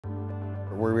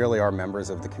We really are members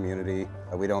of the community.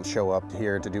 We don't show up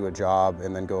here to do a job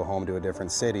and then go home to a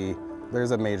different city.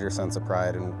 There's a major sense of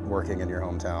pride in working in your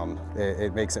hometown.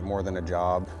 It makes it more than a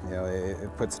job. You know,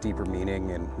 it puts deeper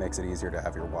meaning and makes it easier to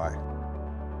have your why.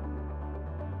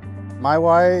 My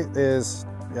why is,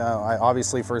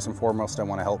 obviously first and foremost, I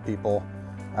want to help people.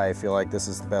 I feel like this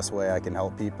is the best way I can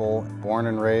help people. Born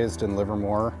and raised in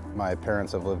Livermore. My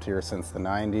parents have lived here since the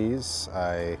 90s.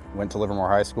 I went to Livermore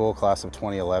High School, class of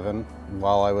 2011.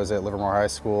 While I was at Livermore High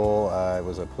School, I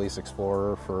was a police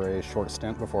explorer for a short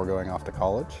stint before going off to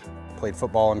college. Played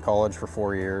football in college for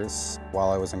 4 years. While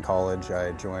I was in college,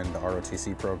 I joined the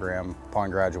ROTC program. Upon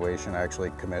graduation, I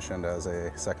actually commissioned as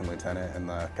a second lieutenant in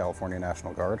the California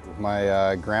National Guard.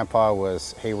 My grandpa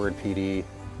was Hayward PD.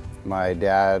 My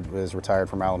dad was retired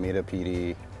from Alameda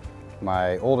PD.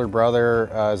 My older brother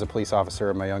is a police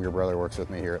officer, and my younger brother works with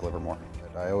me here at Livermore.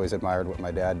 I always admired what my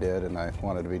dad did, and I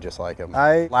wanted to be just like him.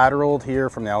 I lateraled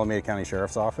here from the Alameda County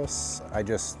Sheriff's Office. I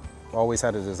just always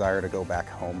had a desire to go back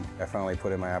home. I finally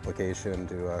put in my application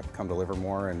to come to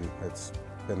Livermore, and it's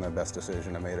been the best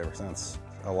decision I made ever since.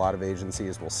 A lot of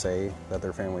agencies will say that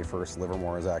they're family first.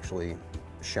 Livermore has actually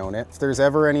shown it. If there's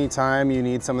ever any time you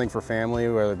need something for family,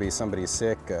 whether it be somebody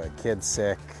sick, a kid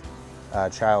sick,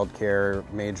 child care,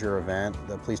 major event,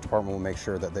 the police department will make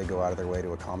sure that they go out of their way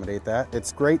to accommodate that.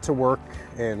 It's great to work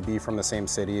and be from the same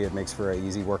city. It makes for an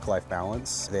easy work-life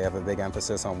balance. They have a big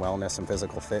emphasis on wellness and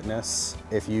physical fitness.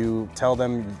 If you tell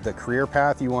them the career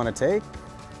path you want to take,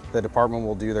 the department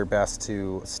will do their best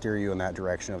to steer you in that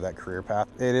direction of that career path.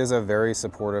 It is a very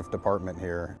supportive department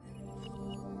here.